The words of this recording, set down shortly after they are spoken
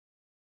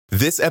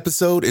This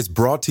episode is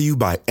brought to you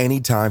by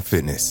Anytime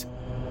Fitness.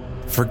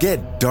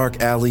 Forget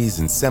dark alleys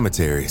and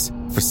cemeteries.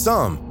 For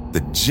some,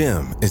 the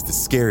gym is the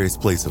scariest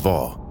place of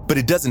all, but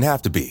it doesn't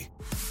have to be.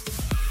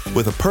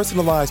 With a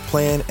personalized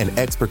plan and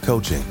expert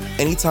coaching,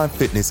 Anytime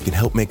Fitness can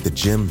help make the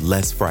gym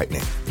less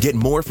frightening. Get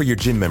more for your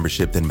gym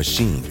membership than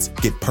machines.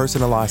 Get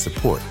personalized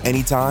support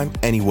anytime,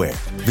 anywhere.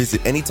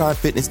 Visit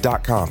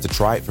AnytimeFitness.com to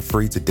try it for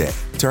free today.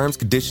 Terms,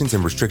 conditions,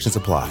 and restrictions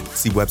apply.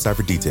 See website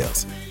for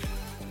details.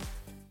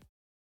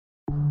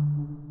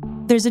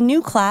 There's a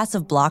new class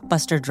of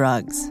blockbuster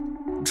drugs.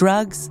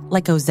 Drugs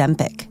like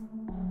Ozempic.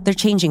 They're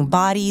changing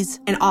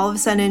bodies. And all of a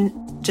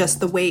sudden, just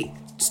the weight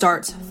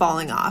starts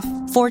falling off.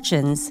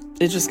 Fortunes.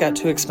 It just got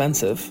too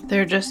expensive.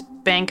 They're just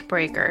bank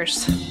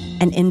breakers.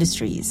 And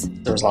industries.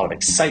 There was a lot of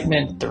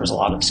excitement. There was a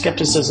lot of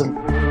skepticism.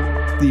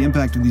 The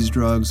impact of these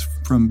drugs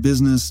from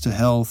business to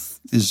health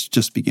is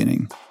just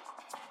beginning.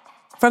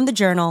 From the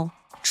Journal,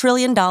 $1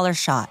 Trillion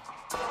Shot.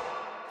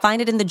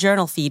 Find it in the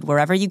Journal feed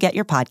wherever you get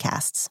your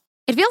podcasts.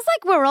 It feels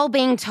like we're all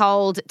being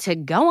told to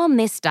go on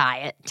this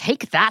diet,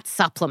 take that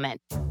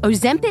supplement.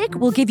 Ozempic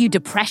will give you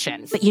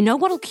depression, but you know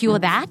what'll cure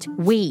that?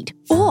 Weed.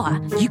 Or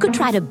you could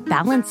try to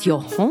balance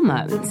your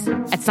hormones.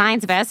 At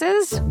Science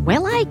Versus, we're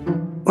like...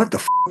 What the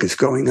f*** is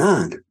going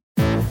on?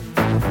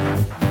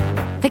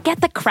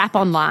 Forget the crap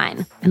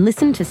online and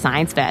listen to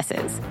Science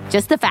Versus.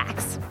 Just the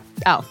facts.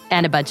 Oh,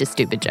 and a bunch of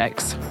stupid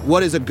jokes.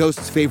 What is a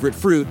ghost's favorite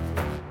fruit?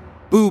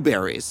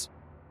 Blueberries.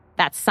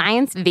 That's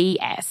Science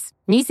VS.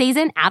 New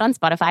season out on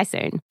Spotify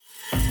soon.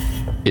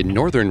 In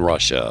northern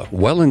Russia,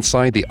 well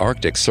inside the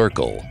Arctic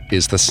Circle,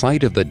 is the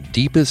site of the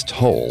deepest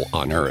hole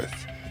on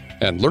Earth.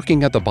 And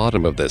lurking at the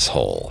bottom of this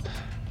hole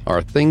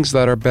are things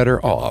that are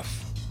better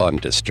off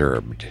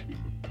undisturbed.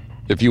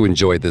 If you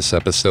enjoyed this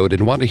episode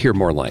and want to hear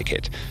more like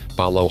it,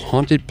 follow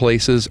Haunted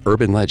Places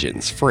Urban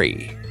Legends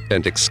free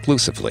and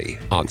exclusively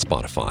on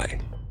Spotify.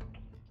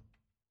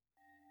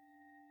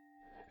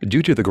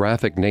 Due to the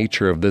graphic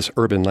nature of this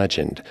urban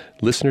legend,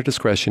 listener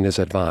discretion is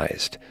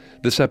advised.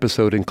 This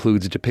episode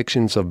includes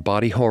depictions of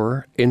body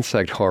horror,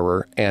 insect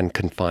horror, and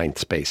confined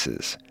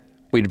spaces.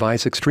 We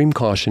advise extreme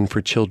caution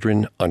for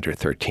children under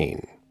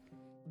 13.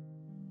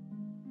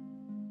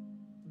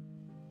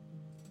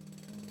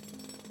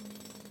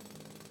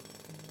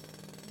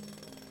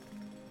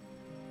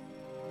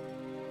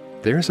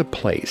 There's a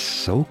place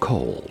so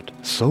cold,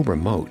 so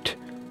remote,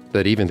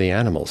 that even the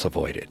animals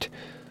avoid it.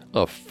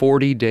 A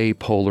 40-day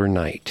polar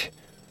night.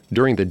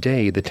 During the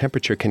day, the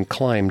temperature can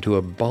climb to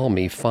a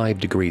balmy 5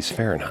 degrees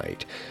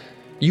Fahrenheit.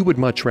 You would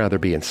much rather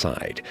be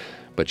inside,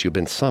 but you've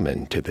been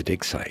summoned to the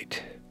dig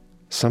site.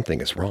 Something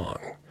is wrong.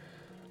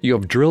 You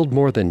have drilled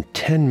more than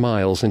 10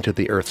 miles into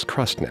the Earth's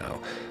crust now,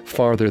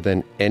 farther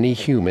than any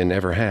human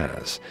ever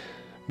has.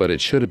 But it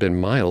should have been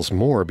miles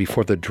more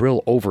before the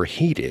drill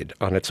overheated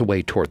on its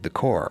way toward the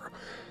core.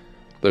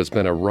 There's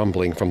been a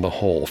rumbling from the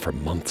hole for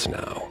months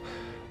now.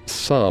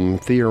 Some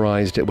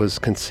theorized it was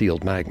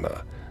concealed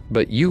magma,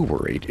 but you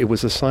worried it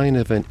was a sign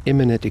of an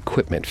imminent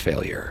equipment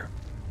failure.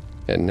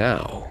 And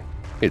now,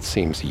 it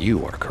seems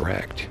you are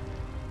correct.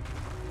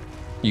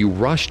 You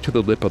rush to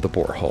the lip of the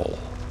borehole,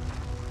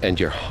 and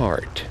your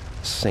heart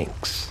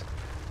sinks.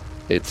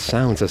 It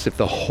sounds as if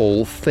the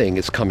whole thing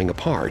is coming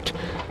apart.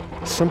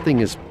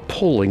 Something is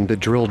pulling the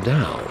drill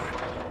down,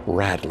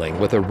 rattling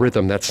with a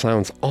rhythm that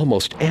sounds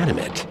almost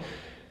animate.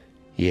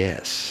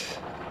 Yes,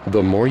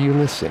 the more you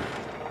listen,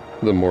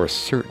 the more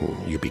certain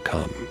you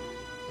become.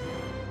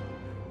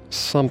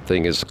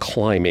 Something is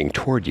climbing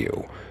toward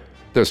you.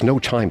 There's no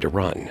time to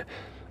run.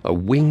 A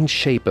winged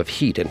shape of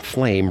heat and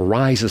flame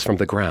rises from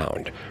the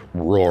ground,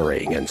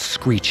 roaring and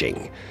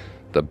screeching.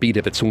 The beat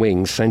of its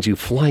wings sends you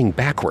flying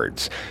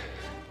backwards.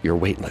 You're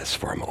weightless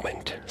for a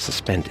moment,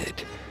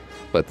 suspended.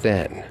 But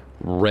then,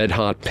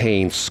 red-hot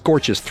pain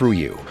scorches through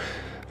you.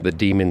 The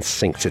demon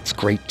sinks its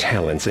great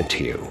talons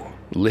into you,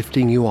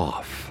 lifting you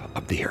off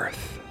of the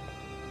earth.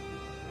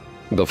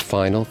 The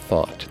final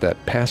thought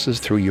that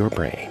passes through your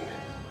brain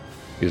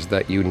is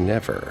that you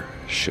never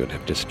should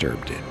have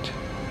disturbed it.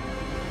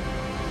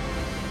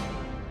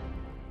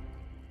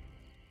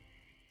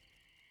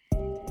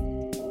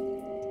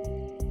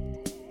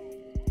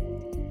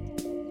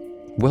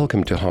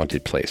 Welcome to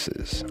Haunted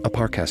Places, a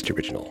Parcast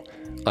original.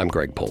 I'm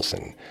Greg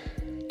Polson.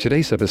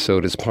 Today's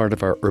episode is part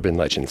of our Urban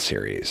Legends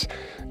series.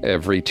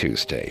 Every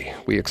Tuesday,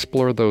 we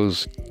explore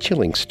those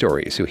chilling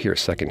stories you hear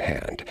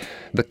secondhand,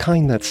 the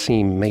kind that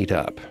seem made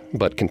up,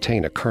 but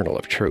contain a kernel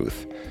of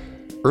truth.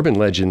 Urban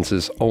Legends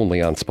is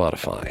only on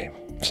Spotify,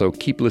 so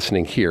keep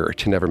listening here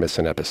to never miss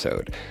an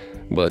episode.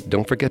 But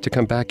don't forget to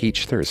come back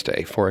each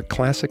Thursday for a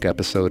classic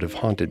episode of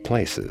Haunted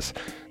Places,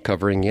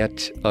 covering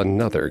yet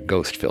another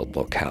ghost-filled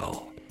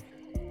locale.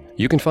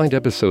 You can find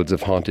episodes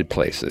of Haunted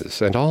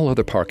Places and all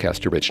other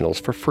Parcast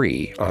originals for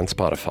free on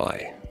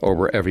Spotify or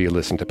wherever you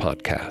listen to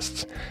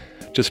podcasts.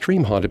 To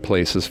stream Haunted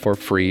Places for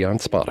free on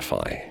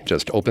Spotify,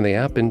 just open the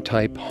app and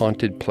type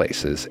Haunted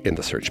Places in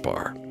the search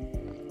bar.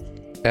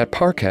 At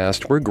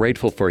Parcast, we're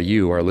grateful for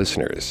you, our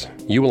listeners.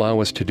 You allow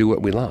us to do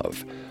what we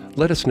love.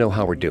 Let us know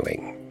how we're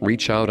doing.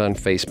 Reach out on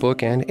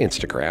Facebook and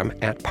Instagram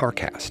at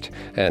Parcast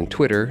and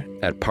Twitter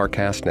at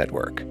Parcast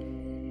Network.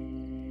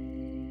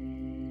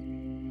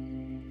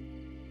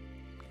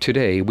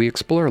 Today, we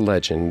explore a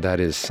legend that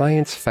is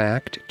science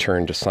fact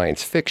turned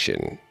science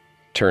fiction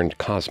turned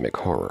cosmic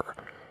horror.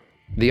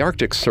 The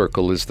Arctic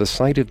Circle is the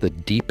site of the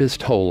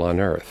deepest hole on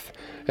Earth,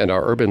 and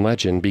our urban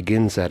legend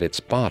begins at its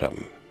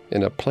bottom,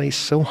 in a place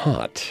so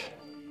hot,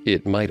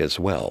 it might as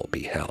well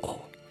be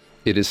hell.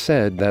 It is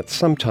said that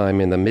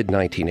sometime in the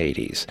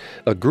mid-1980s,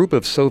 a group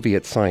of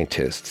Soviet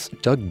scientists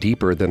dug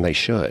deeper than they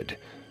should.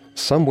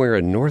 Somewhere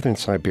in northern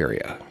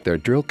Siberia, their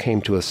drill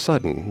came to a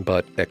sudden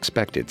but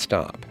expected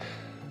stop.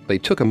 They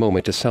took a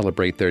moment to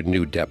celebrate their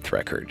new depth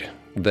record,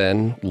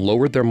 then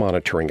lowered their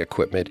monitoring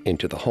equipment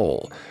into the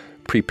hole,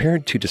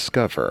 prepared to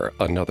discover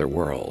another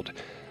world.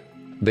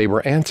 They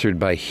were answered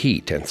by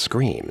heat and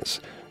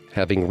screams,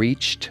 having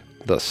reached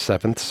the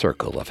seventh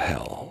circle of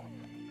hell.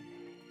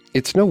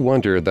 It's no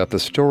wonder that the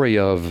story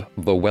of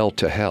the well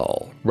to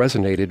hell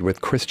resonated with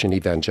Christian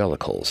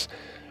evangelicals.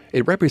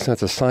 It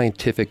represents a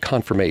scientific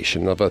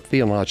confirmation of a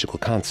theological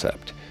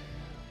concept.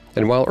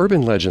 And while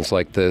urban legends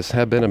like this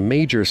have been a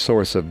major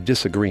source of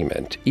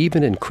disagreement,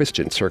 even in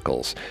Christian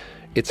circles,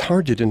 it's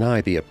hard to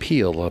deny the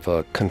appeal of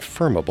a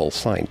confirmable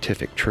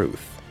scientific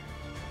truth: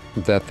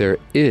 that there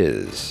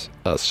is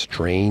a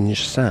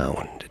strange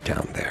sound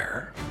down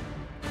there.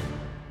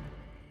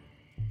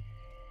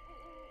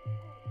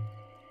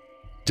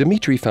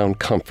 Dmitri found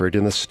comfort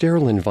in the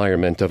sterile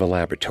environment of a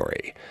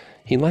laboratory.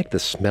 He liked the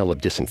smell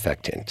of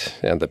disinfectant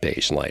and the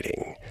beige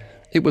lighting.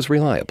 It was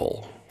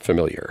reliable,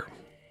 familiar.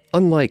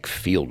 Unlike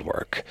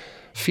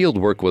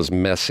fieldwork was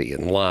messy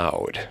and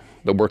loud.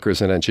 The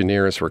workers and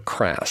engineers were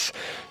crass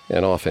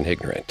and often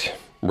ignorant,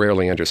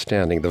 rarely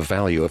understanding the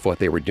value of what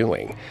they were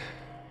doing.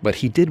 But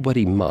he did what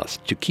he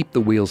must to keep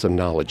the wheels of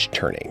knowledge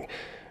turning,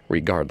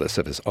 regardless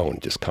of his own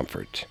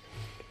discomfort.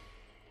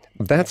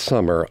 That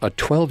summer, a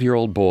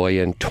 12-year-old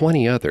boy and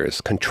 20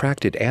 others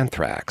contracted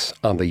anthrax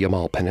on the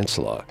Yamal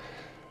Peninsula.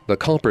 The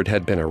culprit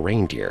had been a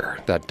reindeer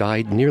that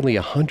died nearly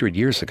 100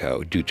 years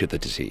ago due to the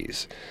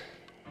disease.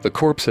 The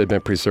corpse had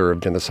been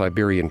preserved in the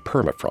Siberian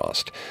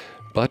permafrost,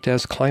 but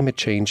as climate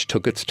change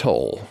took its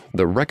toll,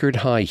 the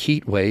record-high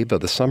heat wave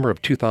of the summer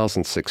of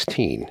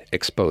 2016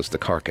 exposed the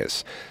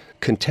carcass,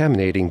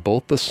 contaminating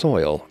both the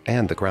soil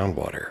and the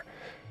groundwater.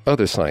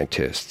 Other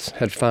scientists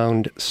had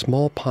found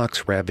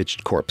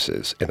smallpox-ravaged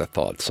corpses in the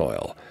thawed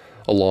soil,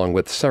 along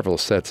with several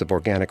sets of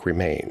organic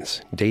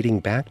remains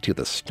dating back to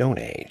the Stone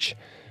Age.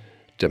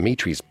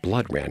 Dmitri's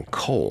blood ran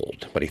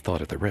cold when he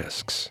thought of the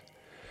risks.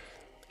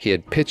 He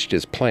had pitched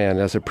his plan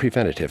as a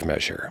preventative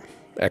measure: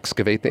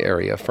 excavate the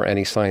area for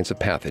any signs of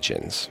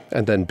pathogens,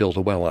 and then build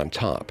a well on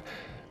top,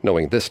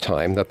 knowing this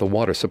time that the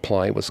water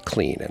supply was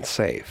clean and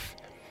safe.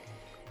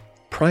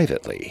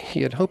 Privately,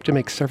 he had hoped to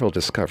make several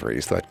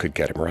discoveries that could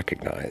get him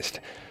recognized.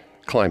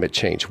 Climate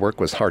change work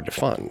was hard to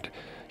fund.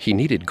 He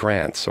needed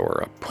grants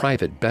or a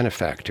private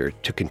benefactor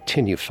to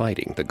continue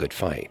fighting the good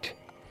fight.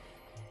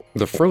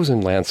 The frozen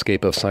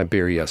landscape of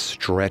Siberia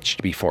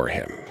stretched before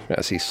him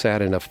as he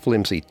sat in a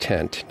flimsy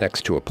tent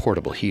next to a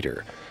portable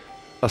heater.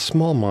 A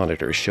small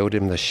monitor showed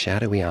him the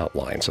shadowy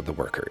outlines of the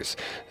workers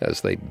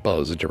as they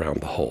buzzed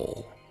around the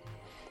hole.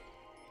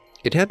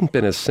 It hadn't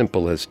been as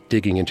simple as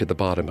digging into the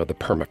bottom of the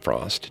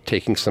permafrost,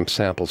 taking some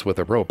samples with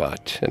a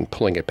robot, and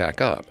pulling it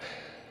back up.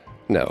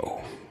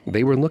 No,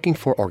 they were looking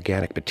for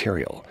organic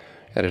material,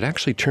 and it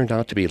actually turned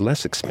out to be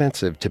less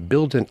expensive to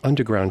build an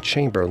underground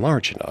chamber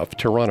large enough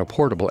to run a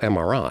portable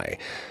MRI,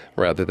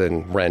 rather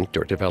than rent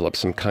or develop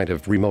some kind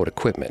of remote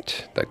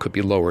equipment that could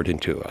be lowered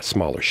into a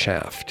smaller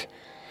shaft.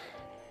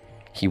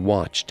 He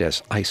watched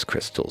as ice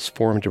crystals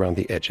formed around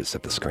the edges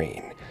of the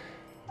screen.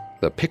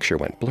 The picture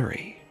went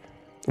blurry.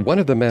 One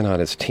of the men on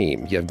his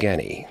team,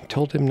 Yevgeny,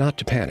 told him not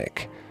to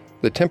panic.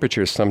 The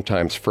temperature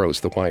sometimes froze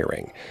the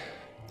wiring.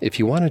 If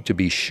he wanted to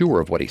be sure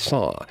of what he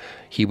saw,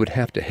 he would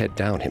have to head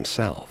down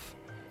himself.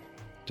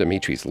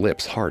 Dmitri's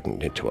lips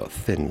hardened into a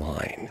thin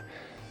line.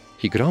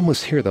 He could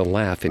almost hear the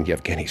laugh in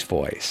Yevgeny's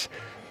voice.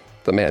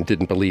 The man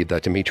didn't believe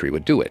that Dmitri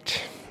would do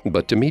it,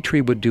 but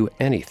Dmitri would do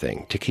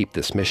anything to keep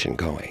this mission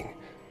going.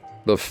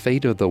 The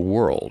fate of the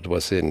world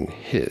was in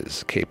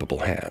his capable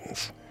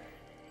hands.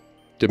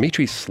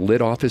 Dmitri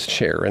slid off his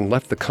chair and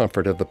left the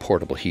comfort of the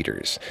portable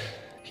heaters.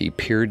 He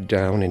peered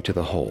down into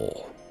the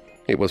hole.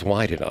 It was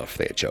wide enough,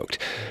 they had joked,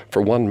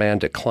 for one man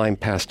to climb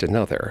past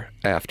another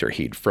after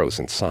he'd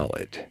frozen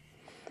solid.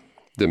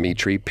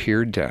 Dmitri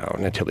peered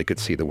down until he could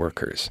see the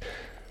workers,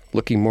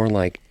 looking more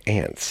like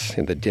ants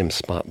in the dim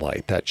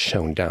spotlight that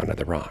shone down on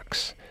the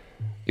rocks.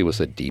 It was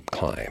a deep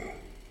climb,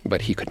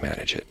 but he could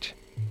manage it.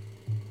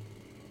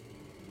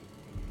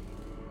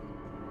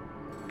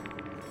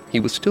 He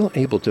was still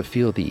able to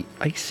feel the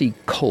icy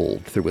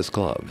cold through his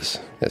gloves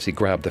as he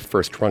grabbed the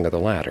first rung of the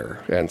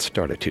ladder and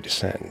started to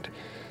descend.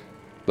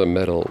 The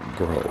metal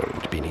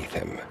groaned beneath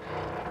him.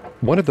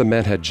 One of the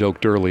men had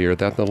joked earlier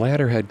that the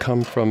ladder had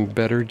come from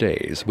better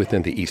days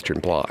within the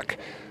Eastern Bloc.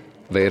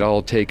 They had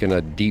all taken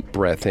a deep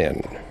breath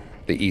in,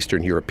 the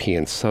Eastern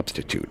European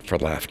substitute for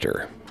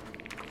laughter.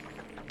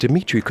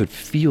 Dmitri could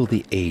feel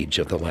the age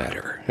of the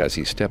ladder as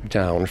he stepped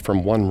down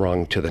from one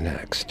rung to the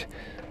next.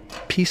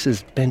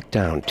 Pieces bent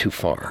down too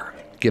far,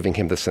 giving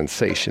him the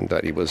sensation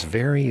that he was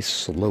very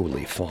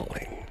slowly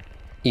falling,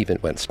 even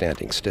when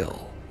standing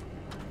still.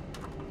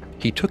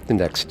 He took the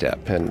next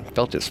step and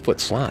felt his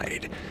foot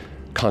slide.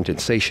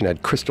 Condensation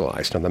had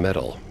crystallized on the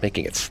metal,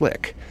 making it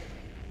slick.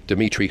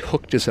 Dmitri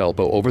hooked his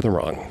elbow over the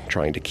rung,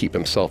 trying to keep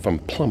himself from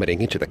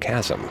plummeting into the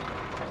chasm.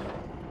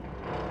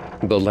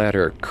 The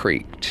ladder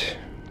creaked,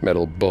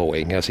 metal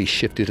bowing as he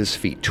shifted his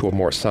feet to a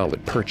more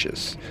solid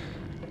purchase.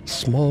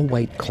 Small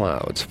white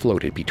clouds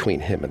floated between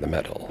him and the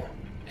metal,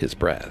 his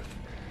breath.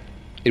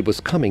 It was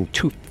coming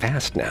too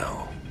fast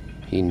now.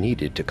 He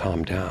needed to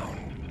calm down.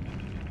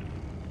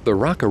 The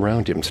rock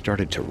around him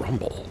started to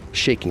rumble,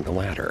 shaking the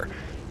ladder.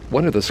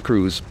 One of the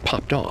screws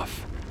popped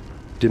off.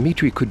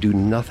 Dmitri could do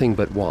nothing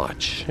but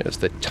watch as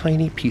the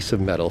tiny piece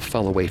of metal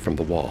fell away from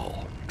the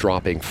wall,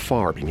 dropping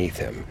far beneath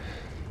him.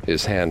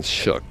 His hands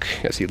shook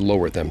as he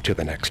lowered them to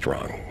the next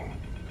rung.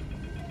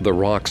 The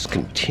rocks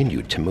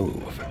continued to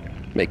move,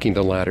 making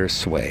the ladder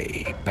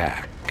sway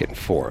back and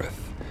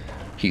forth.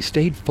 He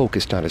stayed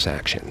focused on his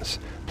actions,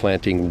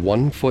 planting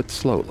one foot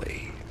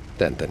slowly,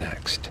 then the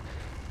next.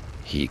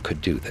 He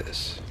could do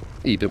this,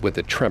 even with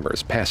the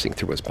tremors passing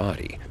through his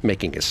body,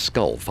 making his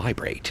skull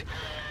vibrate.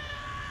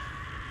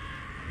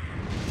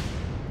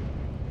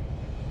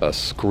 A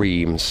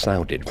scream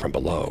sounded from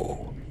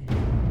below.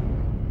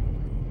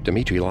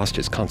 Dmitri lost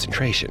his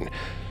concentration.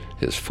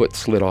 His foot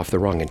slid off the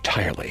rung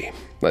entirely,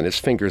 and his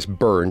fingers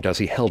burned as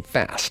he held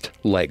fast,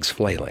 legs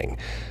flailing.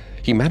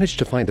 He managed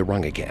to find the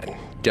rung again,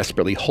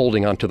 desperately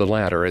holding onto the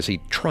ladder as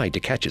he tried to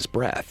catch his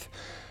breath.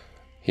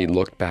 He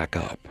looked back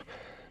up.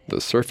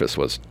 The surface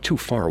was too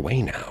far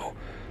away now.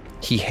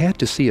 He had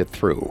to see it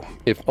through,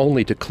 if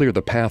only to clear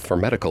the path for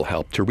medical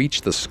help to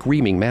reach the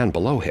screaming man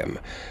below him.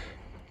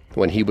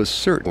 When he was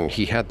certain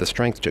he had the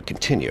strength to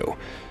continue,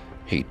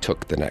 he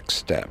took the next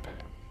step.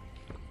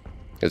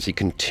 As he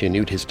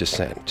continued his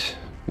descent,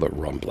 the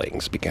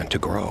rumblings began to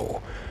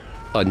grow.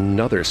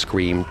 Another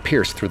scream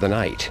pierced through the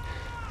night.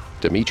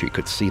 Dmitri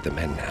could see the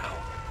men now,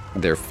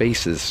 their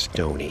faces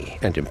stony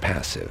and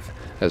impassive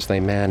as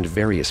they manned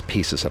various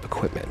pieces of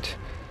equipment.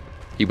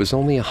 He was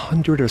only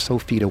 100 or so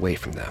feet away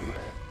from them.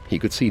 He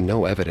could see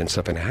no evidence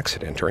of an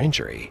accident or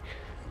injury.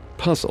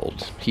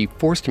 Puzzled, he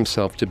forced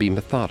himself to be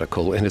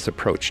methodical in his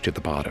approach to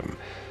the bottom.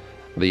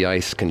 The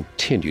ice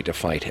continued to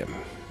fight him,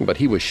 but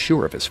he was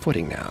sure of his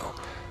footing now.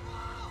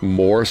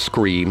 More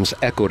screams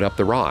echoed up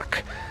the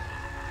rock.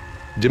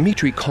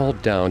 Dmitri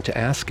called down to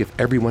ask if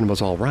everyone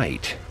was all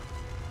right,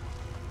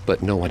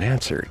 but no one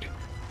answered.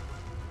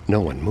 No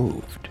one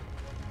moved.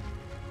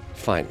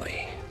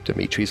 Finally,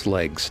 Dmitri's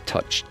legs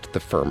touched the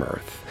firm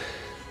earth.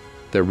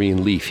 The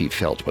relief he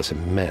felt was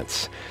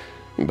immense,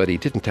 but he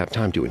didn't have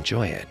time to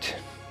enjoy it.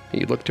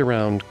 He looked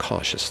around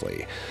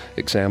cautiously,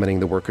 examining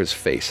the workers'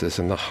 faces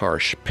in the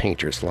harsh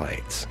painter's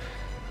lights.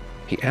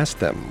 He asked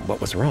them what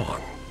was wrong.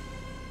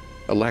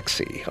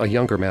 Alexei, a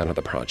younger man on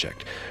the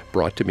project,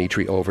 brought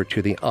Dmitri over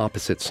to the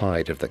opposite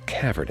side of the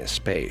cavernous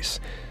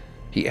space.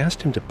 He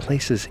asked him to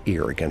place his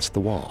ear against the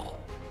wall.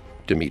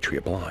 Dmitri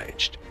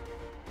obliged.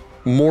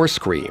 More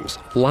screams,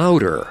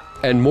 louder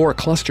and more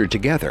clustered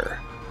together,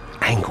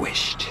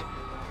 anguished,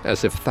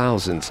 as if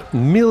thousands,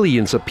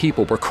 millions of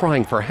people were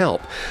crying for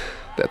help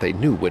that they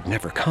knew would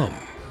never come.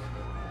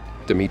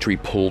 Dmitri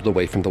pulled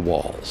away from the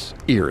walls,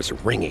 ears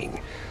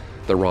ringing.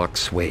 The rock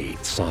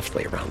swayed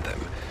softly around them.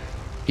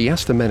 He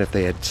asked the men if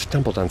they had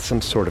stumbled on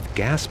some sort of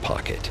gas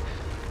pocket.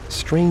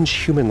 Strange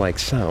human-like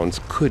sounds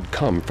could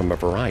come from a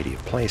variety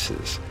of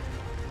places.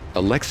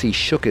 Alexei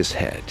shook his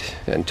head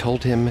and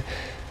told him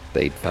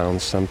they'd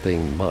found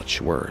something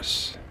much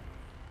worse.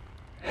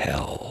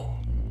 Hell.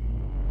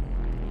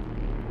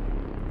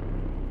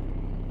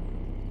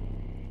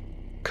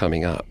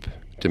 Coming up,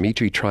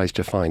 Dmitri tries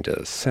to find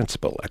a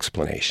sensible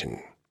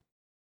explanation.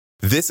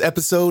 This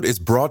episode is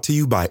brought to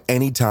you by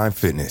Anytime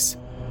Fitness.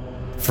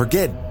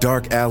 Forget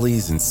dark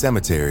alleys and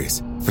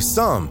cemeteries. For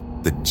some,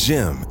 the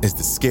gym is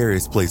the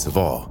scariest place of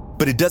all,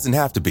 but it doesn't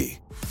have to be.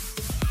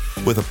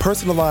 With a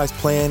personalized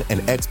plan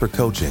and expert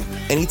coaching,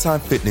 Anytime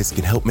Fitness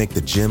can help make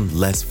the gym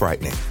less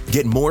frightening.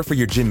 Get more for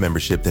your gym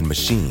membership than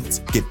machines.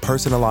 Get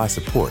personalized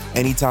support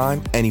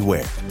anytime,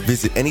 anywhere.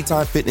 Visit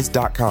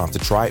AnytimeFitness.com to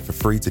try it for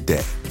free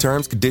today.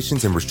 Terms,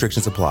 conditions, and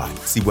restrictions apply.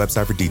 See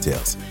website for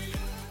details.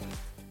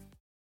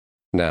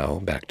 Now,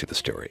 back to the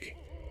story.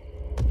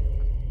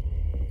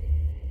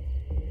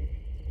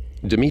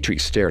 Dmitri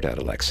stared at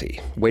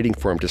Alexei, waiting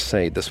for him to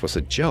say this was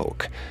a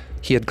joke.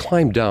 He had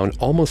climbed down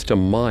almost a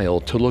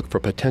mile to look for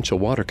potential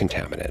water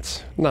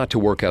contaminants, not to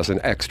work as an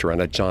extra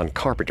in a John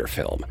Carpenter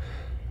film.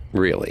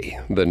 Really,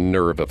 the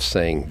nerve of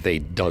saying they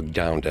dug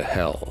down to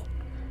hell.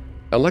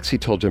 Alexei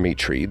told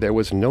Dmitri there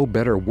was no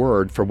better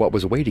word for what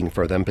was waiting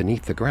for them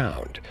beneath the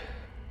ground.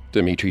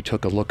 Dmitri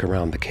took a look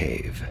around the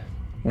cave.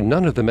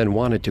 None of the men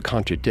wanted to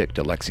contradict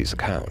Alexei's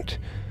account.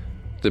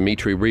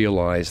 Dmitri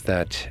realized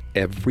that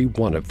every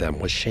one of them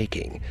was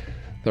shaking.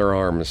 Their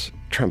arms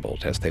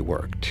trembled as they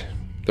worked.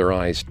 Their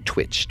eyes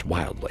twitched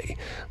wildly,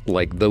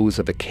 like those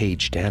of a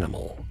caged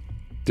animal.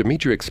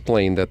 Dmitri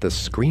explained that the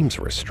screams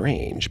were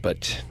strange,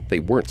 but they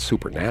weren't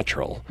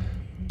supernatural.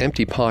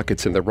 Empty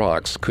pockets in the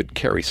rocks could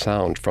carry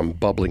sound from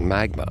bubbling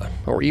magma,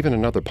 or even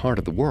another part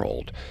of the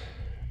world.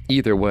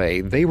 Either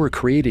way, they were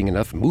creating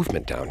enough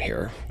movement down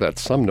here that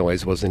some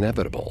noise was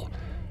inevitable.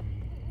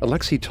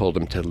 Alexei told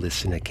him to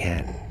listen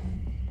again.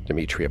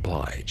 Dmitri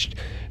obliged,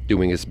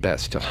 doing his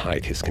best to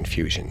hide his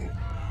confusion.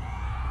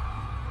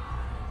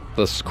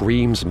 The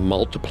screams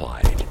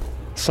multiplied.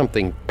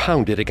 Something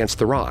pounded against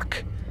the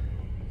rock.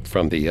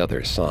 From the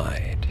other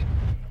side.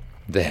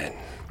 Then,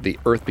 the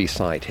earth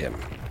beside him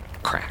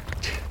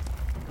cracked.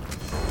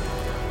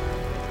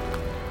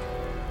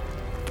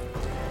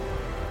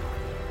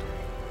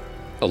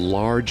 A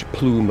large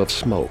plume of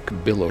smoke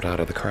billowed out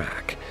of the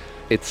crack.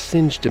 It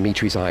singed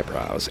Dmitri's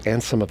eyebrows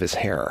and some of his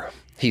hair.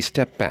 He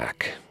stepped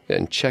back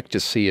and checked to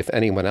see if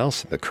anyone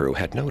else in the crew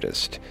had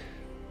noticed.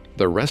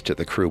 The rest of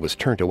the crew was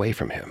turned away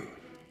from him.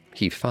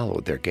 He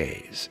followed their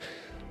gaze.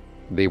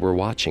 They were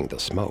watching the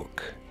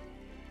smoke.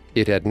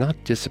 It had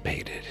not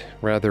dissipated.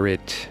 Rather,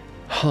 it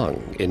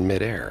hung in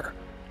midair,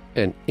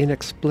 an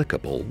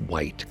inexplicable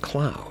white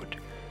cloud.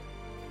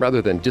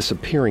 Rather than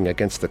disappearing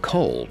against the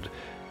cold,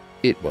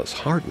 it was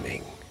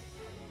hardening.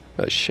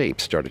 A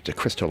shape started to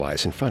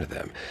crystallize in front of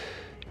them,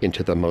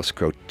 into the most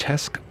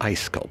grotesque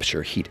ice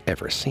sculpture he'd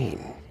ever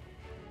seen.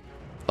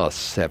 A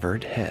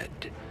severed head.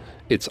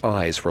 Its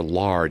eyes were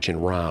large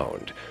and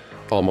round,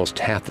 almost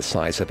half the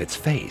size of its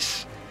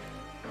face.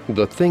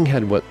 The thing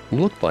had what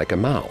looked like a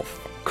mouth,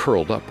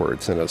 curled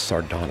upwards in a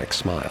sardonic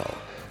smile.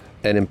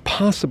 An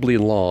impossibly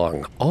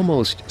long,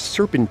 almost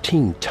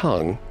serpentine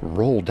tongue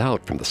rolled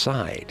out from the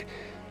side.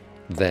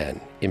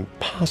 Then,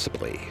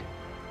 impossibly,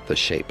 the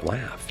shape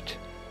laughed.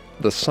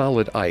 The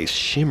solid ice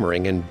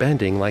shimmering and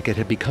bending like it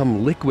had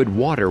become liquid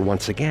water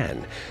once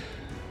again.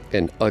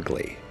 An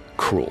ugly,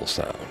 cruel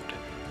sound.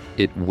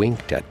 It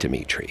winked at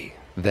Dmitri,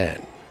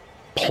 then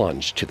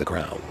plunged to the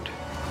ground.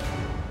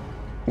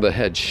 The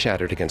head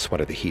shattered against one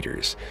of the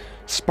heaters.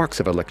 Sparks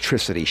of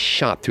electricity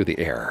shot through the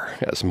air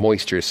as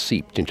moisture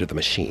seeped into the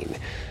machine.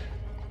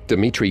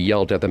 Dmitri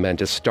yelled at the men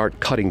to start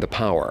cutting the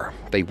power.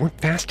 They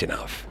weren't fast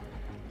enough.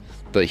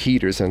 The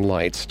heaters and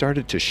lights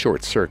started to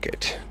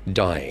short-circuit,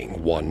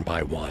 dying one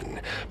by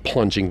one,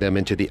 plunging them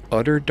into the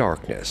utter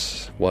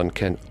darkness one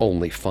can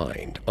only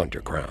find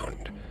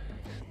underground.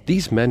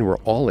 These men were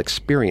all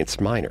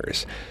experienced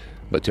miners,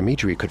 but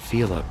Dmitri could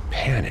feel a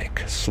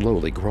panic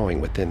slowly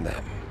growing within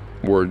them,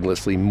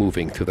 wordlessly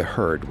moving through the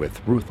herd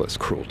with ruthless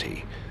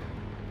cruelty.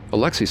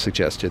 Alexei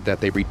suggested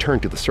that they return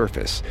to the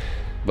surface,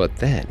 but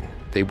then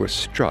they were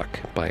struck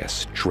by a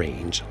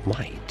strange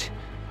light.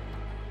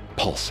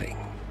 Pulsing,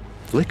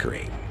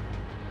 flickering,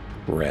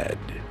 red.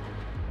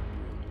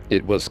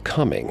 It was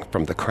coming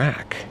from the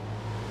crack.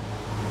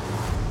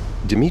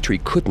 Dmitri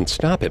couldn't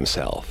stop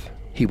himself.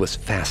 He was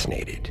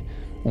fascinated.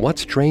 What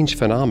strange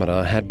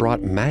phenomena had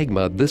brought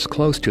magma this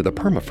close to the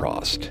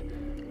permafrost?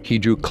 He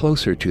drew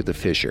closer to the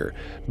fissure,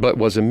 but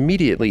was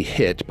immediately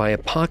hit by a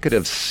pocket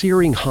of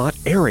searing hot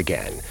air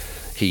again.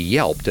 He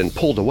yelped and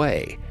pulled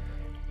away.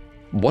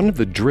 One of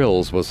the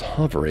drills was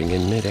hovering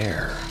in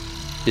midair.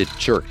 It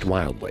jerked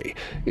wildly,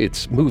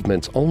 its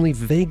movements only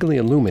vaguely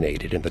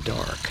illuminated in the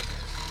dark.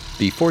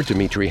 Before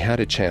Dmitri had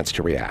a chance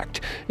to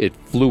react, it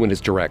flew in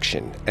his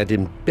direction and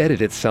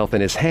embedded itself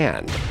in his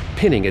hand,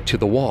 pinning it to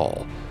the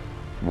wall.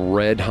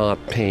 Red-hot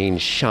pain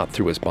shot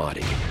through his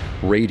body,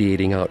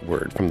 radiating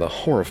outward from the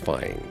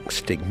horrifying,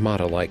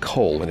 stigmata-like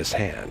hole in his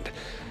hand.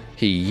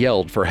 He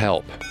yelled for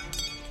help,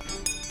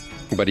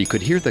 but he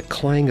could hear the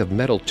clang of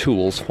metal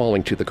tools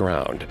falling to the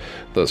ground,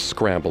 the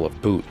scramble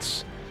of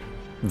boots.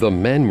 The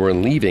men were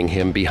leaving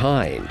him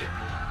behind.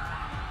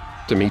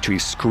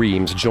 Dmitri's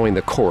screams joined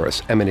the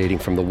chorus emanating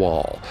from the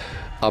wall.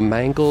 A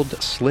mangled,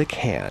 slick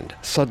hand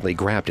suddenly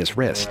grabbed his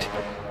wrist.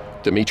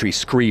 Dmitri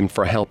screamed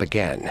for help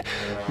again,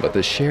 but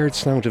the shared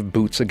sound of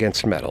boots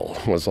against metal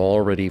was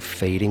already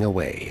fading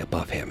away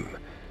above him.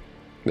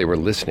 They were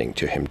listening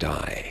to him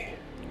die,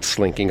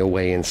 slinking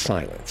away in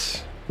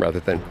silence, rather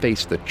than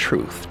face the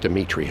truth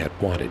Dmitri had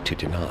wanted to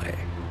deny.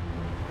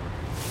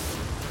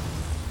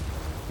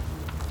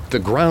 The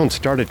ground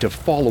started to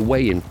fall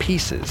away in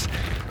pieces.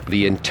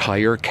 The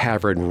entire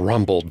cavern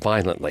rumbled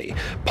violently,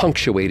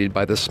 punctuated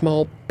by the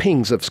small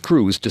pings of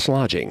screws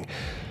dislodging.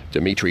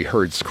 Dmitri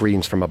heard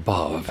screams from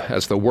above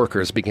as the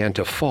workers began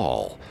to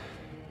fall.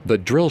 The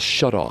drill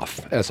shut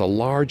off as a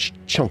large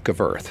chunk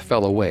of earth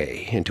fell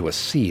away into a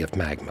sea of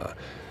magma,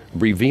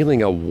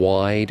 revealing a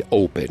wide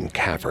open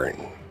cavern.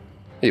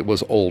 It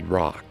was old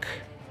rock,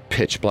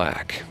 pitch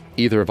black,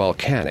 either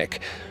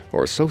volcanic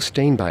or so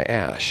stained by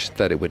ash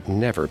that it would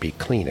never be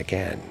clean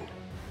again.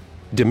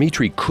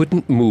 Dmitri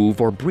couldn't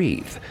move or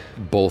breathe,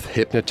 both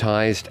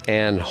hypnotized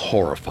and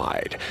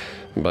horrified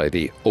by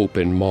the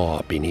open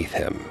maw beneath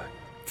him.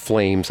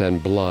 Flames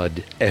and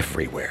blood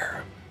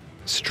everywhere.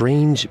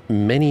 Strange,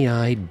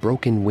 many-eyed,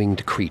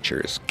 broken-winged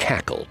creatures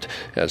cackled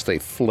as they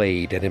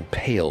flayed and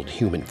impaled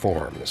human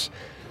forms.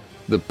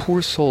 The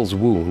poor soul's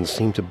wounds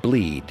seemed to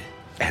bleed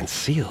and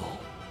seal.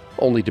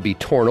 only to be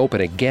torn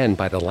open again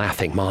by the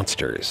laughing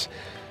monsters.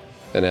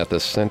 And at the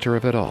center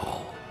of it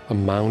all, a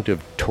mound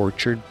of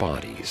tortured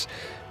bodies,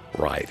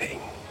 writhing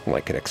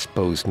like an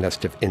exposed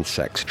nest of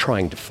insects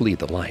trying to flee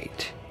the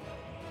light.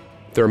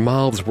 Their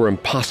mouths were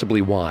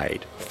impossibly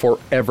wide,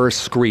 forever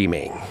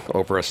screaming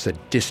over a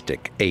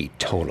sadistic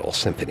atonal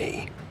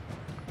symphony.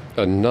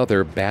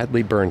 Another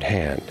badly burned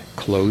hand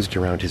closed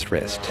around his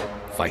wrist,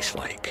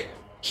 vice-like.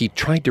 He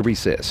tried to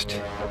resist,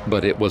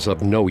 but it was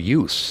of no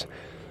use.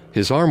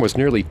 His arm was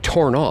nearly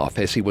torn off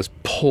as he was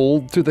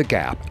pulled through the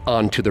gap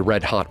onto the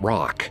red-hot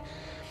rock.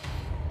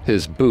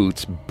 His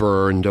boots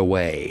burned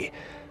away,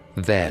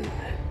 then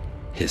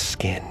his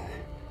skin.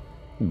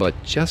 But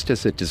just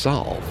as it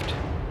dissolved,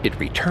 it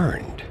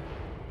returned,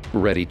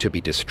 ready to be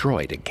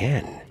destroyed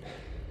again.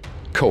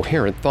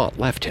 Coherent thought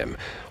left him,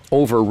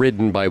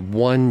 overridden by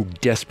one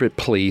desperate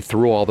plea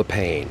through all the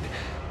pain.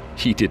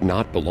 He did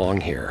not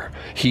belong here.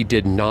 He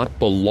did not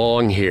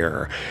belong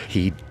here.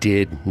 He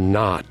did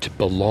not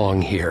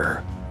belong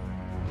here.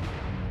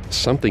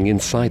 Something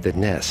inside the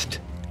nest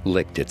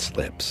licked its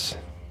lips,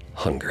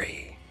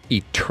 hungry,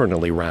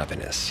 eternally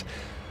ravenous.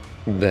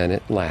 Then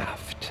it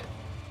laughed,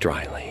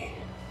 dryly.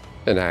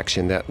 An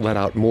action that let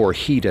out more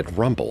heated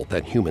rumble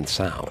than human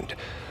sound,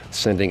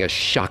 sending a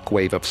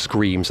shockwave of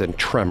screams and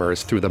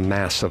tremors through the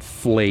mass of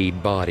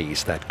flayed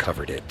bodies that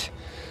covered it.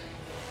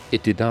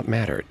 It did not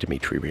matter,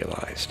 Dmitri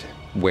realized,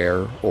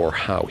 where or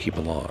how he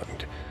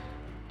belonged.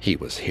 He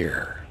was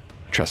here,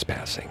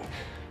 trespassing,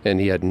 and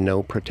he had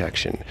no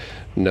protection,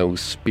 no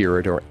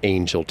spirit or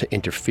angel to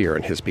interfere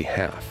in his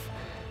behalf.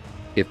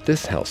 If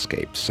this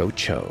hellscape so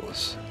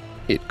chose,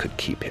 it could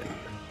keep him,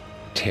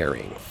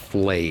 tearing,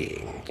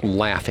 flaying,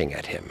 laughing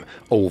at him,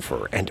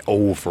 over and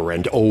over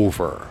and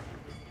over.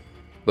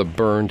 The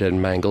burned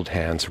and mangled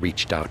hands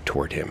reached out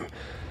toward him,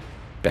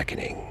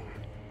 beckoning,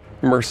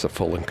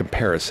 merciful in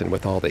comparison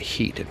with all the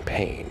heat and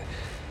pain.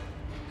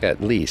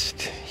 At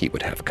least he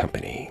would have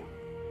company.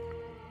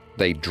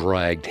 They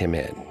dragged him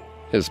in,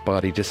 his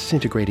body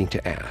disintegrating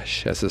to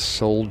ash as his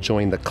soul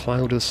joined the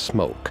cloud of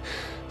smoke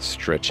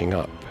stretching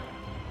up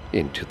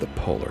into the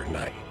polar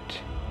night.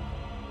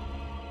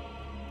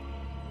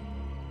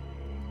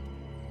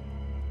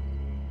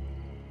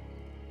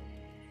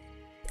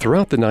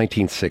 Throughout the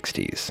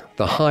 1960s,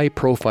 the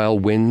high-profile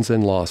wins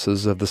and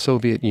losses of the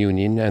Soviet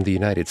Union and the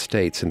United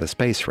States in the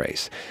space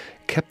race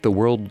kept the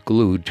world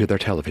glued to their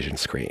television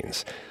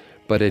screens.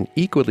 But an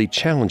equally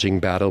challenging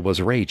battle was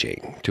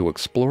raging to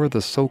explore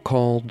the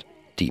so-called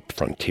deep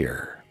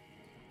frontier.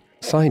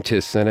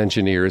 Scientists and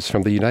engineers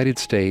from the United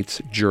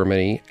States,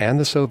 Germany, and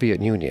the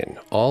Soviet Union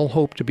all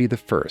hoped to be the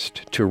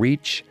first to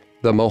reach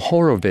the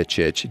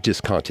Mohorovicic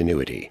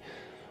discontinuity,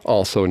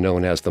 also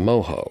known as the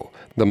MOHO.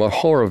 The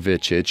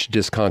Mohorovicic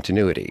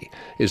discontinuity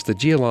is the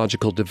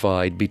geological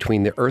divide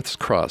between the Earth's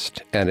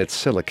crust and its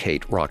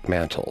silicate rock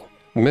mantle.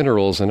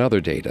 Minerals and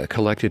other data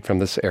collected from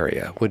this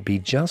area would be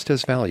just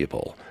as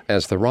valuable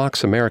as the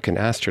rocks American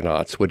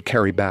astronauts would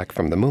carry back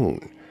from the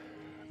moon.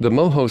 The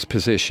MOHO's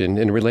position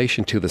in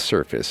relation to the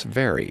surface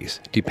varies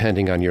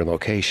depending on your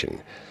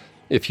location.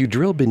 If you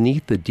drill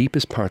beneath the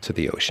deepest parts of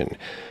the ocean,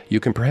 you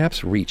can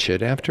perhaps reach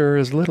it after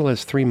as little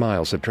as 3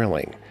 miles of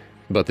drilling.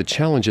 But the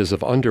challenges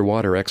of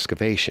underwater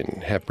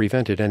excavation have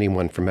prevented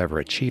anyone from ever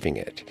achieving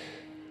it.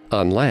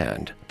 On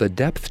land, the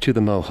depth to the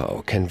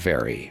MOHO can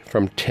vary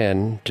from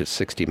 10 to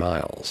 60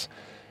 miles.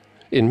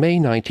 In May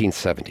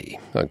 1970,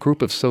 a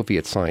group of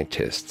Soviet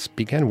scientists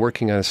began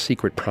working on a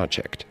secret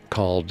project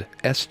called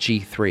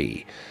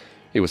SG-3.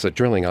 It was a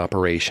drilling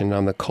operation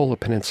on the Kola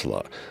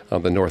Peninsula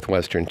on the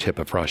northwestern tip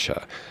of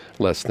Russia,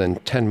 less than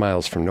 10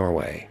 miles from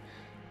Norway.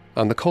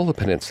 On the Kola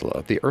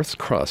Peninsula, the Earth's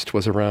crust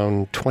was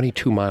around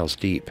 22 miles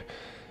deep.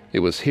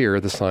 It was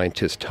here the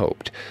scientists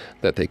hoped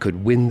that they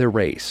could win the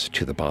race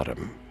to the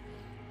bottom.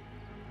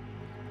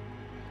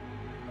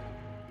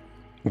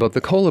 But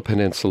the Kola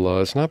Peninsula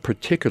is not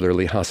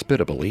particularly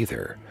hospitable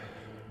either.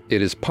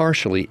 It is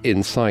partially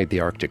inside the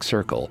Arctic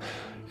Circle.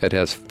 It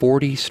has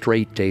 40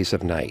 straight days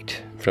of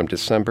night, from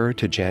December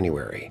to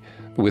January,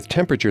 with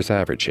temperatures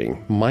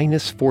averaging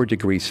 -4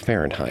 degrees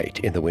Fahrenheit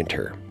in the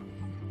winter.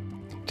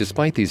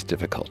 Despite these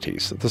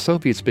difficulties, the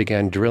Soviets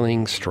began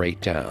drilling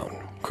straight down,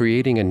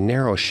 creating a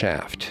narrow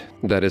shaft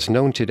that is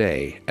known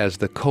today as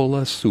the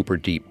Kola Super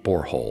Deep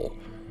Borehole.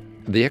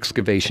 The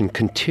excavation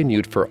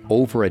continued for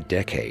over a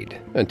decade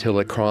until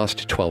it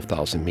crossed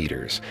 12,000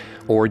 meters,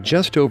 or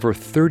just over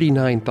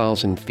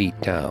 39,000 feet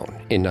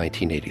down in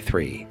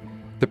 1983.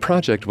 The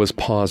project was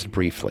paused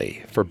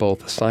briefly for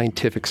both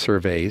scientific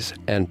surveys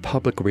and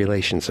public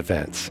relations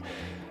events.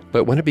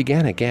 But when it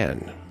began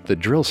again, the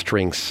drill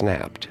string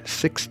snapped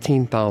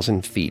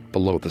 16,000 feet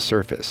below the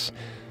surface.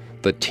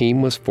 The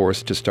team was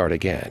forced to start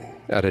again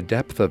at a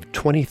depth of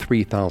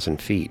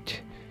 23,000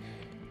 feet.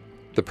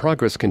 The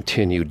progress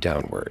continued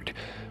downward,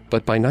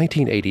 but by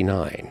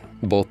 1989,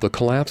 both the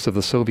collapse of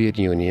the Soviet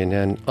Union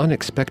and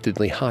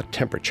unexpectedly hot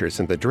temperatures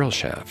in the drill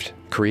shaft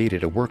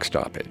created a work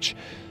stoppage.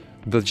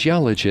 The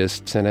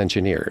geologists and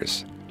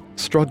engineers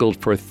struggled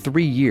for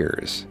 3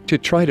 years to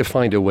try to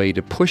find a way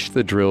to push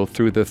the drill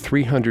through the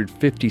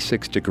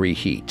 356-degree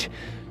heat,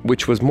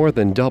 which was more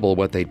than double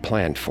what they'd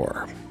planned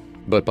for.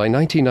 But by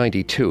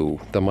 1992,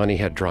 the money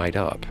had dried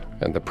up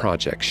and the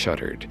project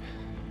shuttered.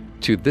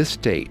 To this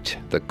date,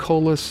 the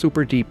Kola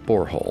Super Deep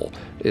Borehole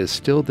is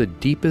still the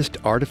deepest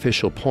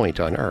artificial point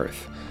on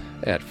Earth,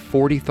 at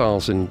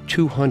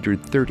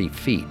 40,230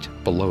 feet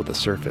below the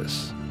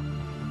surface.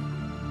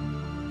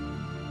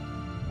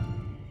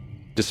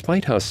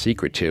 Despite how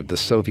secretive the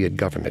Soviet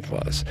government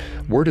was,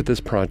 word of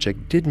this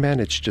project did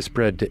manage to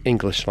spread to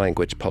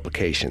English-language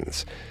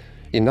publications.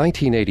 In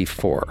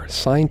 1984,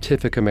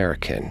 Scientific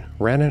American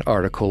ran an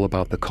article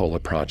about the Kola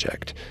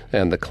project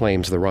and the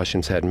claims the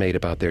Russians had made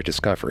about their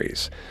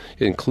discoveries,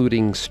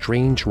 including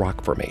strange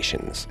rock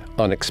formations,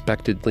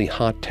 unexpectedly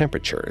hot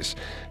temperatures,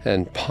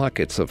 and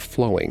pockets of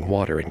flowing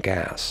water and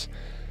gas.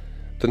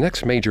 The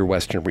next major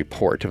Western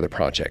report of the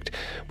project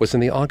was in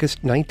the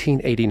August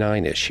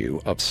 1989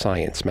 issue of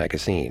Science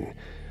magazine.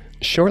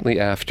 Shortly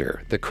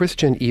after, the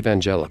Christian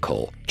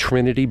evangelical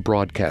Trinity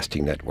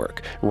Broadcasting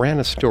Network ran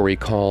a story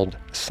called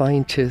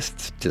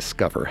Scientists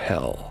Discover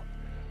Hell.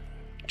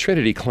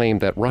 Trinity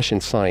claimed that Russian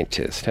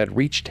scientists had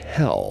reached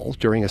hell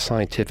during a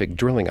scientific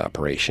drilling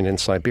operation in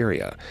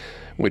Siberia,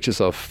 which is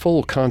a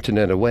full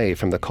continent away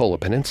from the Kola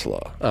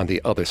Peninsula on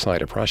the other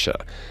side of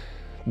Russia.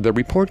 The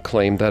report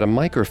claimed that a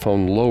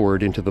microphone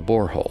lowered into the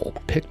borehole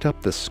picked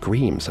up the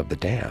screams of the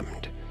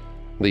damned.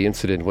 The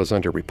incident was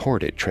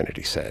underreported,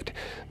 Trinity said,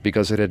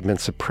 because it had been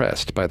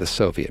suppressed by the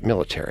Soviet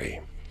military.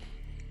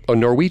 A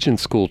Norwegian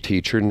school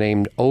teacher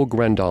named O.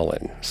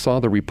 Grendalen saw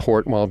the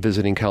report while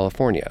visiting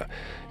California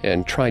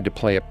and tried to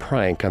play a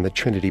prank on the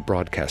Trinity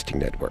Broadcasting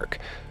Network.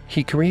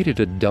 He created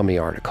a dummy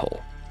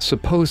article,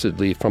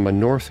 supposedly from a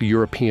North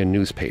European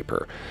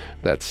newspaper,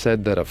 that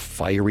said that a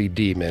fiery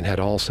demon had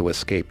also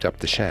escaped up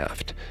the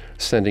shaft,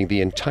 sending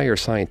the entire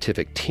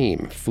scientific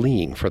team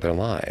fleeing for their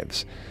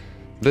lives.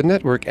 The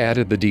network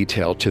added the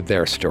detail to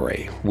their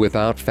story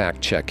without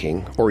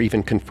fact-checking or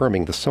even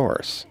confirming the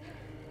source.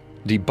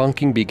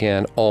 Debunking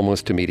began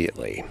almost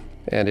immediately,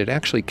 and it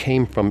actually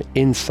came from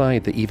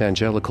inside the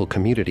evangelical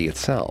community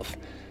itself.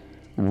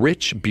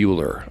 Rich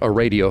Bueller, a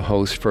radio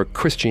host for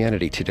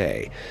Christianity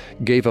Today,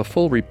 gave a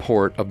full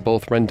report of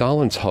both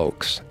Rendalen's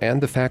hoax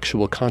and the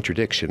factual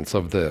contradictions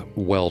of the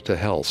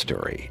well-to-hell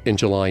story in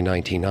July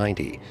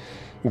 1990.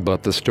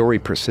 But the story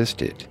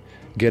persisted,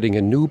 getting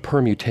a new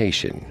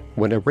permutation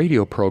when a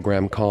radio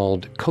program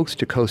called Coast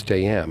to Coast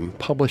AM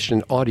published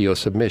an audio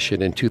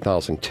submission in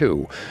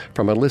 2002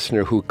 from a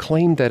listener who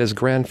claimed that his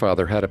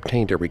grandfather had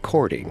obtained a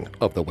recording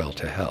of the Well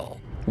to Hell.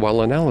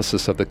 While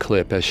analysis of the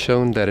clip has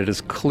shown that it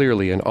is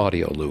clearly an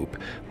audio loop,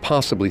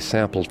 possibly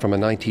sampled from a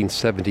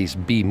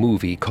 1970s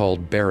B-movie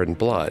called Barren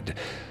Blood,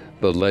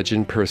 the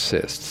legend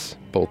persists,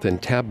 both in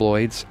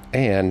tabloids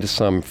and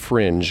some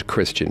fringe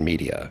Christian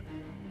media.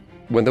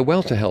 When the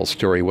Well to Hell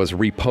story was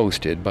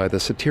reposted by the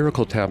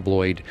satirical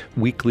tabloid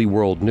Weekly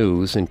World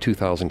News in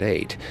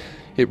 2008,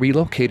 it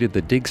relocated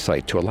the dig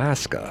site to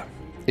Alaska,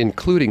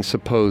 including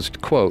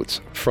supposed quotes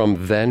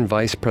from then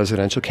vice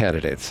presidential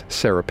candidates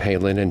Sarah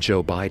Palin and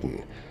Joe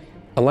Biden.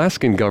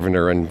 Alaskan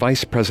governor and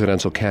vice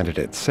presidential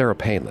candidate Sarah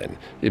Palin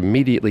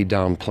immediately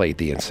downplayed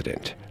the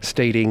incident,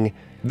 stating,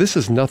 "This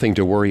is nothing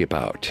to worry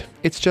about.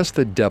 It's just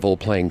the devil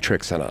playing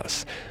tricks on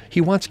us.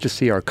 He wants to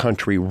see our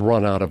country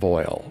run out of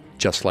oil,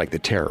 just like the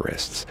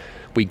terrorists.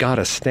 We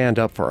gotta stand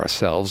up for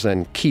ourselves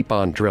and keep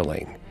on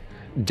drilling."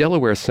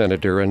 Delaware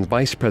Senator and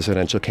vice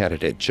presidential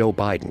candidate Joe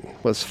Biden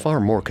was far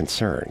more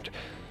concerned.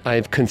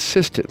 "I've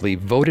consistently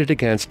voted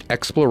against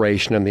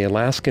exploration in the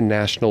Alaskan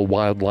National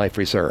Wildlife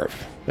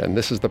Reserve, and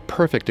this is the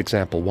perfect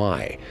example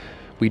why.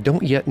 We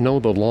don't yet know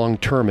the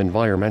long-term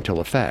environmental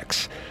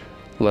effects,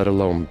 let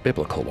alone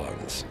biblical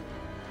ones."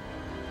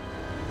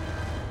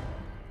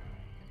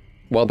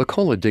 While the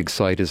Kola dig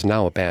site is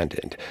now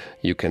abandoned,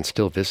 you can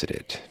still visit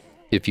it.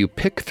 If you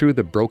pick through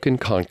the broken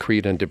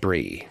concrete and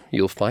debris,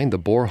 you'll find the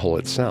borehole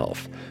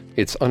itself.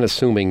 Its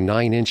unassuming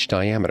 9-inch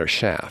diameter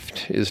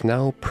shaft is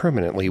now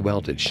permanently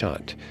welded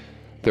shut.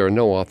 There are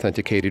no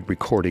authenticated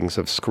recordings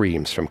of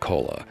screams from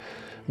Kola,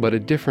 but a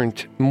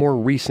different, more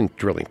recent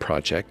drilling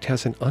project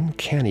has an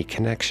uncanny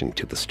connection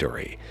to the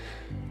story.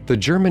 The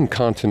German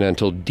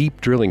Continental Deep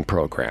Drilling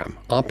Program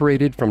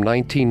operated from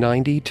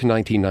 1990 to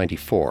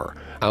 1994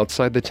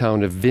 outside the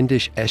town of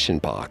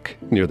Windisch-Eschenbach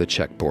near the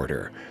Czech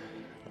border.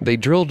 They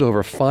drilled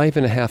over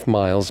 5.5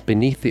 miles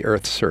beneath the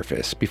Earth's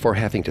surface before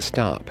having to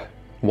stop,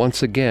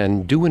 once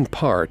again due in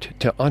part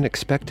to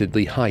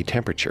unexpectedly high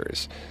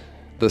temperatures.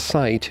 The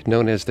site,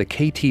 known as the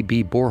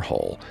KTB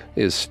borehole,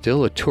 is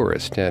still a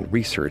tourist and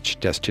research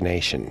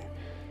destination.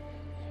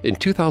 In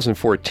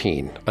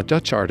 2014, a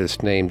Dutch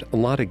artist named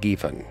Lotte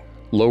Given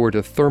lowered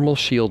a thermal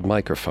shield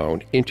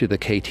microphone into the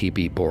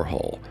KTB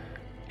borehole.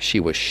 She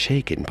was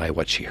shaken by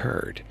what she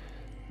heard.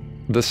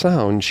 The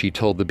sound, she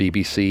told the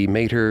BBC,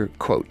 made her,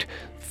 quote,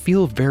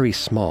 "feel very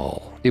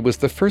small. It was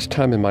the first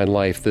time in my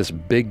life this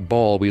big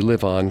ball we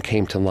live on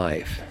came to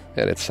life,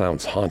 and it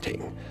sounds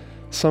haunting.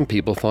 Some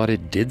people thought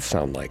it did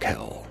sound like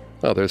hell.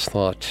 Others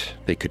thought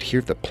they could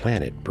hear the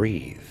planet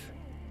breathe.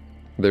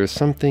 There's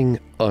something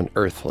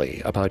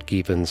unearthly about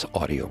Given's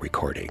audio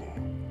recording.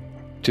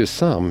 To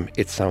some,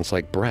 it sounds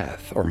like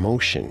breath or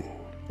motion,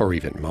 or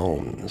even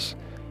moans.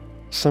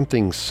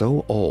 Something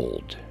so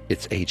old,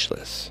 it's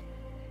ageless.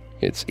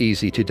 It's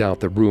easy to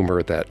doubt the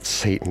rumor that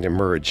Satan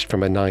emerged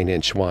from a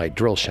 9-inch wide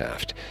drill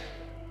shaft,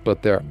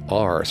 but there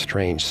are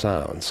strange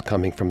sounds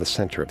coming from the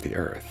center of the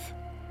earth.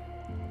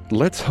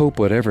 Let's hope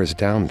whatever's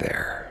down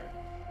there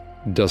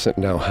doesn't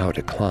know how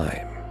to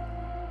climb.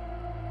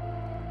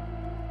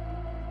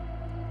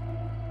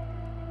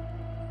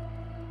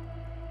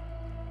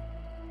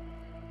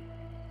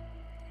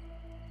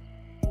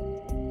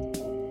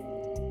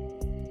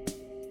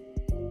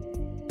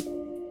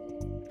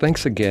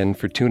 Thanks again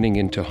for tuning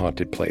in to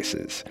Haunted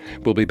Places.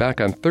 We'll be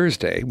back on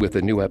Thursday with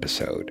a new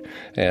episode.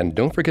 And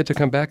don't forget to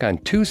come back on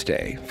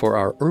Tuesday for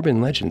our Urban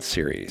Legends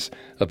series,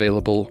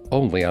 available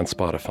only on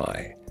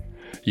Spotify.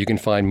 You can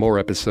find more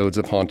episodes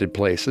of Haunted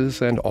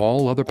Places and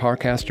all other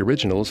Parcast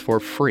originals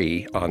for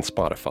free on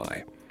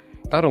Spotify.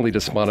 Not only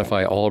does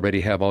Spotify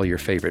already have all your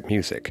favorite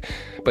music,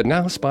 but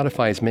now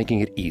Spotify is making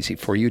it easy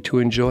for you to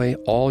enjoy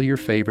all your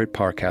favorite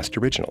Parcast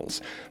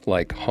originals,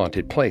 like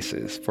Haunted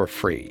Places, for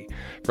free,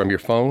 from your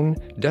phone,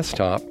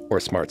 desktop, or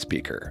smart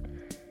speaker.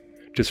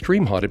 To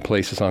stream Haunted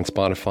Places on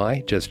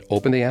Spotify, just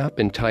open the app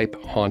and type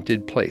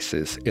Haunted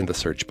Places in the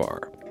search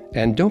bar.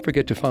 And don't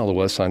forget to follow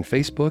us on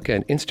Facebook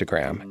and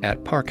Instagram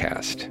at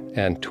Parcast,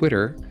 and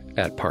Twitter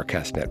at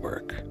Parcast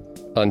Network.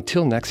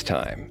 Until next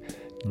time,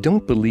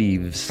 don't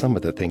believe some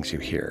of the things you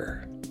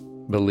hear.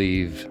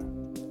 Believe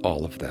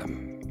all of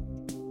them.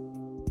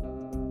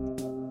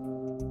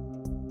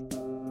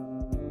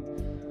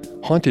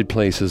 Haunted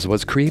Places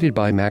was created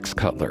by Max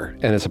Cutler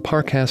and is a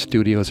Parcast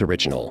Studios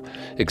original.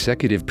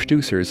 Executive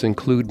producers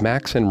include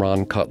Max and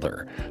Ron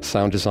Cutler.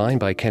 Sound design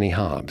by Kenny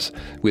Hobbs,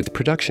 with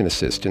production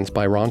assistance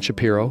by Ron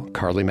Shapiro,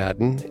 Carly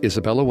Madden,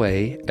 Isabella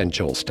Way, and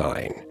Joel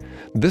Stein.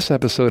 This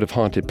episode of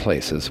Haunted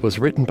Places was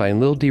written by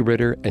Lil D.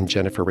 Ritter and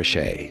Jennifer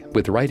Richey,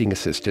 with writing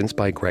assistance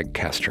by Greg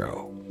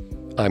Castro.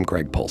 I'm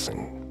Greg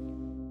Polson.